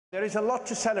There is a lot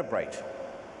to celebrate.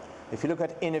 If you look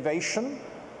at innovation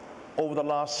over the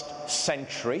last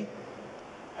century,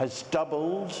 has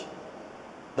doubled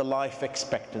the life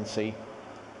expectancy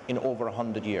in over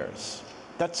 100 years.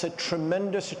 That's a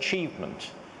tremendous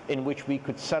achievement in which we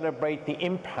could celebrate the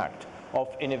impact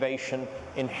of innovation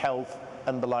in health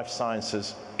and the life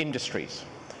sciences industries.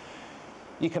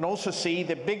 You can also see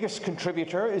the biggest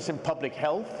contributor is in public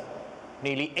health,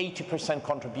 nearly 80%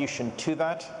 contribution to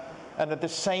that, and at the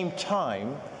same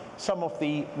time, some of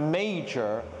the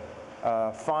major,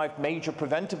 5 major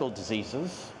preventable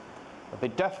diseases, the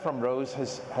death from those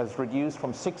has reduced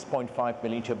from 6.5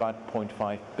 million to about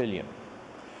 0.5 billion.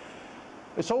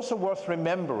 It's also worth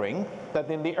remembering that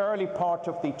in the early part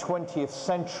of the 20th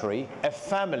century, a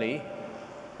family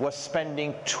was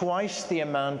spending twice the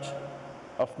amount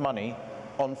of money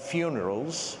on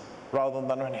funerals rather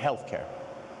than on healthcare.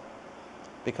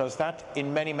 Because that,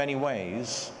 in many, many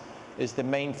ways, is the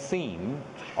main theme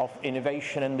of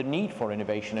innovation and the need for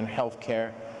innovation in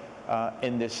healthcare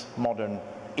in this modern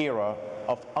era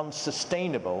of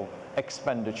unsustainable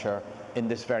expenditure in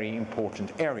this very important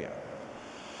area.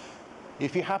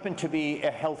 If you happen to be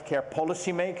a healthcare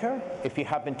policymaker, if you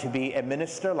happen to be a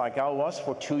minister like I was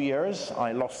for 2 years,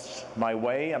 I lost my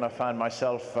way and I found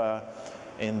myself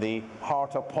in the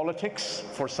heart of politics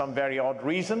for some very odd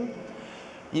reason,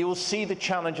 you will see the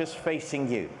challenges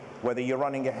facing you, whether you're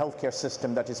running a healthcare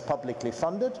system that is publicly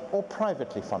funded or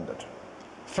privately funded.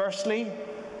 Firstly,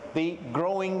 the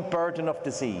growing burden of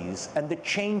disease and the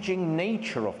changing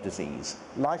nature of disease,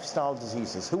 lifestyle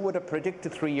diseases. Who would have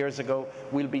predicted 3 years ago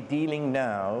we'll be dealing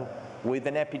now with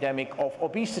an epidemic of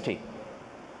obesity?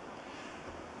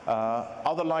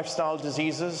 Other lifestyle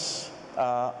diseases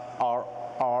are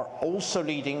also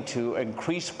leading to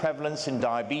increased prevalence in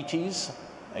diabetes,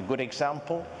 a good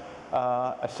example,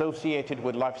 associated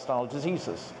with lifestyle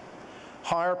diseases.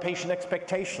 Higher patient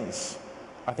expectations.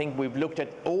 I think we've looked at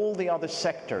all the other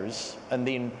sectors and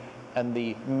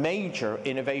the major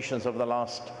innovations of the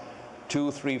last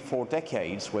 2, 3, 4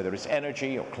 decades, whether it's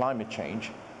energy or climate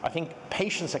change. I think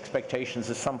patients' expectations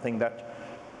is something that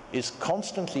is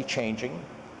constantly changing,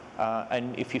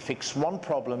 and if you fix one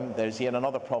problem, there's yet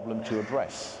another problem to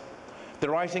address. The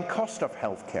rising cost of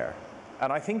healthcare.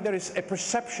 And I think there is a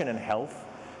perception in health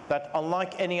that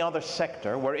unlike any other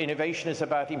sector where innovation is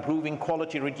about improving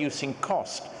quality, reducing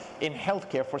cost, in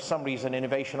healthcare, for some reason,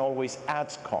 innovation always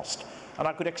adds cost. And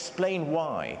I could explain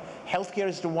why. Healthcare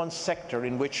is the one sector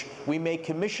in which we may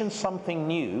commission something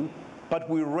new, but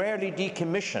we rarely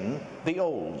decommission the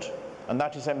old. And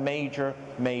that is a major,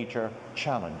 major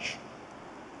challenge.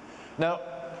 Now,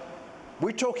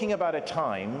 we're talking about a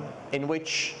time in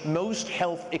which most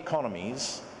health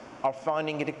economies are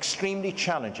finding it extremely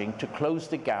challenging to close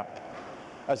the gap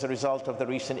as a result of the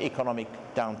recent economic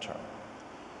downturn.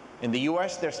 In the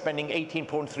US, they're spending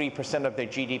 18.3% of their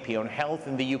GDP on health.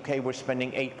 In the UK, we're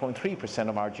spending 8.3%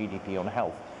 of our GDP on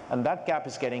health. And that gap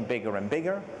is getting bigger and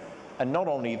bigger. And not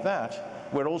only that,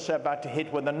 we're also about to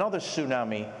hit with another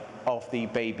tsunami of the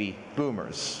baby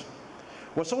boomers.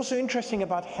 What's also interesting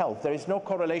about health, there is no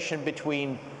correlation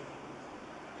between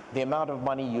the amount of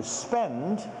money you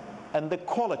spend and the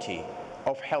quality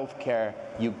of healthcare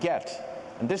you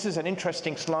get. And this is an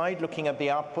interesting slide looking at the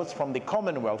outputs from the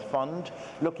Commonwealth Fund,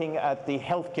 looking at the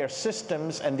healthcare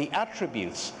systems and the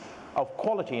attributes of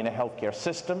quality in a healthcare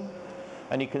system.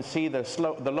 And you can see the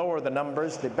lower the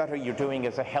numbers, the better you're doing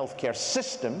as a healthcare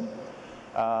system.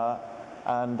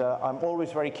 I'm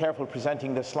always very careful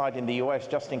presenting this slide in the US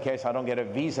just in case I don't get a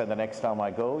visa the next time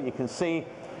I go. You can see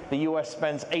the US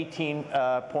spends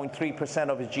 18.3%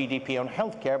 of its GDP on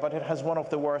healthcare, but it has one of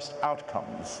the worst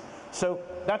outcomes. So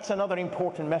that's another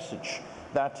important message,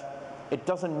 that it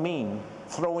doesn't mean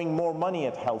throwing more money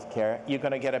at healthcare, you're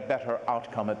going to get a better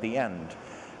outcome at the end.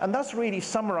 And that really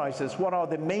summarizes what are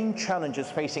the main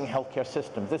challenges facing healthcare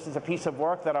systems. This is a piece of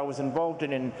work that I was involved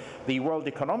in the World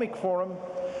Economic Forum,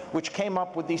 which came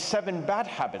up with these 7 bad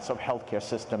habits of healthcare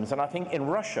systems. And I think in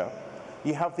Russia,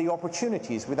 you have the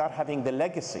opportunities, without having the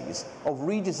legacies, of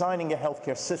redesigning a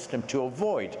healthcare system to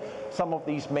avoid some of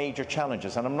these major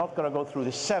challenges. And I'm not going to go through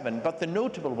the 7, but the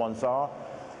notable ones are,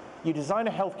 you design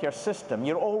a healthcare system,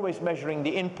 you're always measuring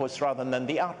the inputs rather than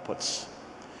the outputs.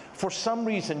 For some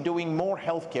reason, doing more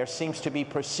healthcare seems to be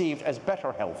perceived as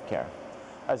better healthcare.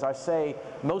 As I say,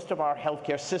 most of our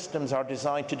healthcare systems are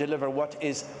designed to deliver what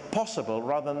is possible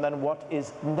rather than what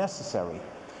is necessary.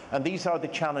 And these are the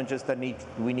challenges that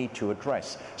we need to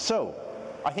address. So,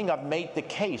 I think I've made the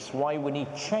case why we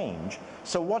need change.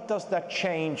 So what does that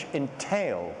change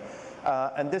entail?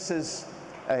 And this is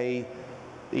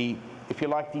if you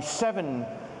like, the 7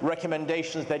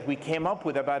 recommendations that we came up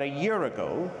with about a year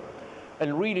ago,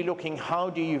 and really looking how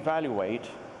do you evaluate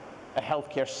a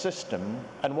healthcare system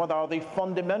and what are the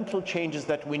fundamental changes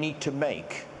that we need to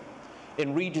make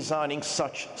in redesigning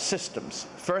such systems.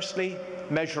 Firstly,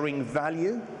 measuring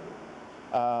value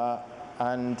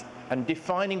and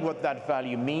defining what that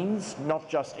value means, not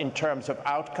just in terms of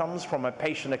outcomes from a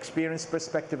patient experience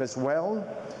perspective as well,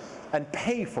 and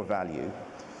pay for value.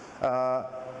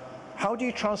 How do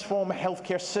you transform a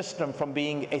healthcare system from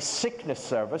being a sickness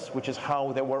service, which is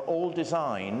how they were all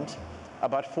designed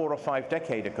about 4 or 5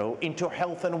 decades ago, into a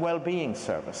health and well-being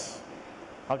service?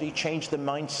 How do you change the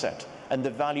mindset and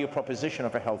the value proposition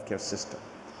of a healthcare system?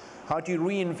 How do you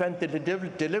reinvent the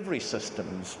delivery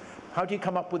systems? How do you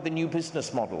come up with the new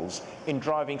business models in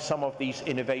driving some of these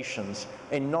innovations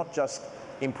in not just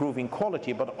improving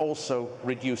quality, but also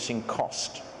reducing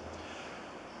cost?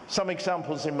 Some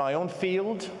examples in my own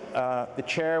field. The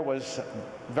chair was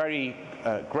very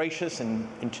gracious in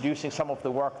introducing some of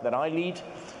the work that I lead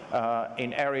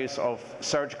in areas of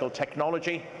surgical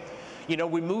technology. You know,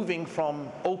 we're moving from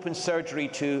open surgery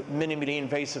to minimally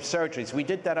invasive surgeries. We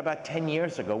did that about 10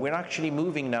 years ago. We're actually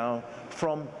moving now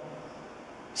from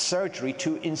surgery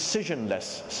to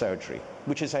incision-less surgery,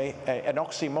 which is an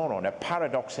oxymoron, a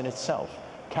paradox in itself,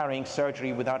 carrying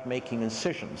surgery without making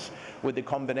incisions, with the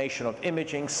combination of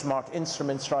imaging, smart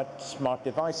instruments, smart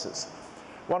devices.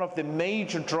 One of the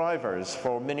major drivers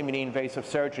for minimally invasive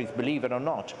surgeries, believe it or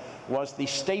not, was the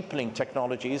stapling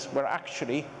technologies were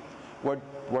actually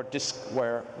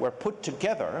were put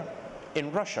together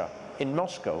in Russia, in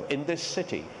Moscow, in this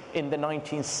city, in the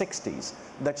 1960s.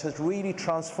 That has really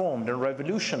transformed and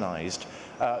revolutionized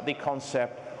the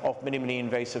concept of minimally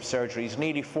invasive surgeries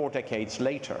nearly 4 decades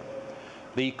later.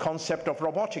 The concept of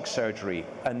robotic surgery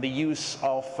and the use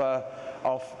of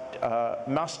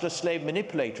master-slave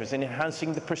manipulators in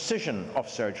enhancing the precision of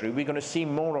surgery. We're going to see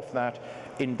more of that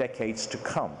in decades to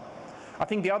come. I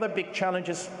think the other big challenge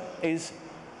is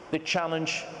the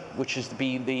challenge which has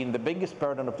been the biggest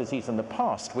burden of disease in the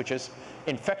past, which is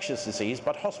infectious disease,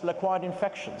 but hospital-acquired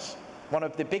infections. One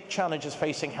of the big challenges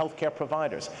facing healthcare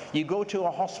providers. You go to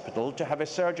a hospital to have a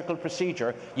surgical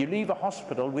procedure, you leave a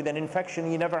hospital with an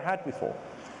infection you never had before,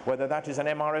 whether that is an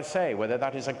MRSA, whether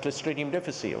that is a Clostridium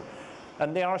difficile.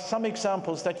 And there are some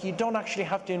examples that you don't actually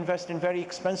have to invest in very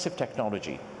expensive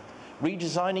technology.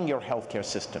 Redesigning your healthcare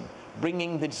system,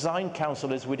 bringing the design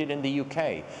council as we did in the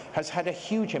UK, has had a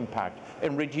huge impact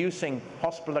in reducing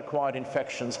hospital-acquired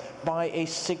infections by a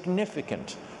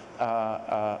significant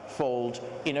fold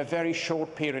in a very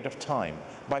short period of time,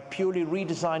 by purely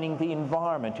redesigning the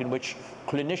environment in which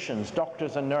clinicians,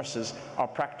 doctors and nurses are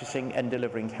practicing and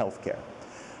delivering healthcare.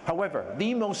 However,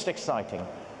 the most exciting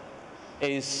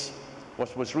is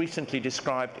what was recently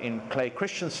described in Clay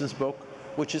Christensen's book,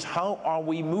 which is how are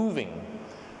we moving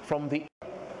from the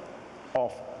era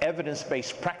of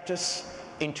evidence-based practice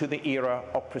into the era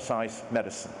of precise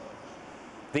medicine.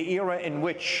 The era in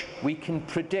which we can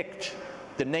predict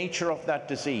the nature of that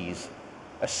disease,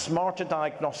 a smarter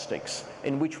diagnostics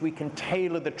in which we can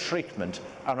tailor the treatment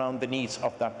around the needs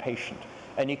of that patient.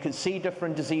 And you can see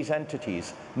different disease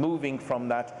entities moving from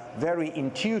that very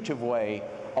intuitive way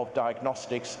of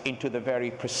diagnostics into the very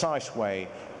precise way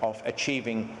of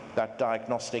achieving that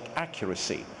diagnostic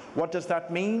accuracy. What does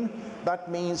that mean? That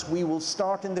means we will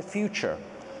start in the future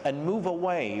and move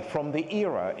away from the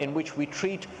era in which we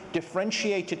treat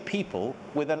differentiated people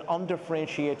with an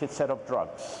undifferentiated set of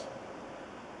drugs.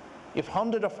 If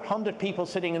 100 people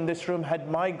sitting in this room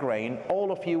had migraine,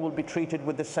 all of you will be treated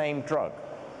with the same drug.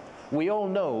 We all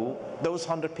know those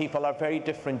 100 people are very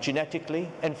different genetically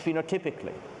and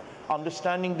phenotypically.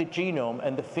 Understanding the genome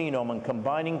and the phenome and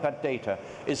combining that data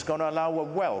is going to allow a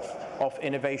wealth of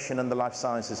innovation in the life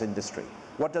sciences industry.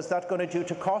 What does that going to do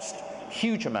to cost?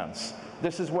 Huge amounts.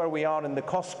 This is where we are in the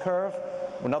cost curve.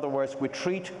 In other words, we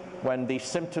treat when the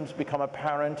symptoms become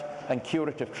apparent and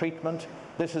curative treatment.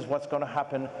 This is what's going to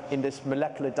happen in this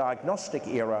molecular diagnostic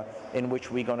era in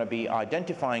which we're going to be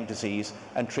identifying disease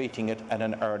and treating it at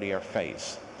an earlier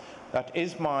phase. That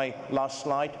is my last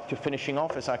slide to finishing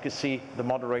off, as I can see the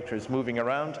moderator is moving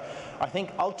around. I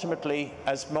think ultimately,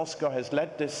 as Moscow has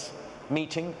led this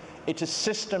meeting, it is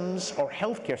systems or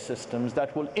healthcare systems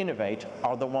that will innovate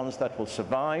are the ones that will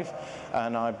survive.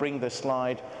 And I bring this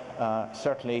slide,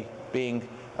 certainly being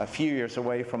a few years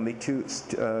away from the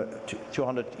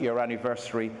 200-year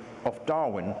anniversary of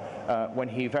Darwin, when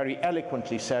he very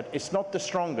eloquently said, it's not the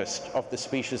strongest of the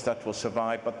species that will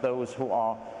survive, but those who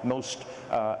are most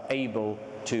able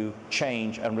to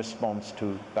change and respond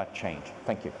to that change.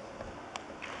 Thank you.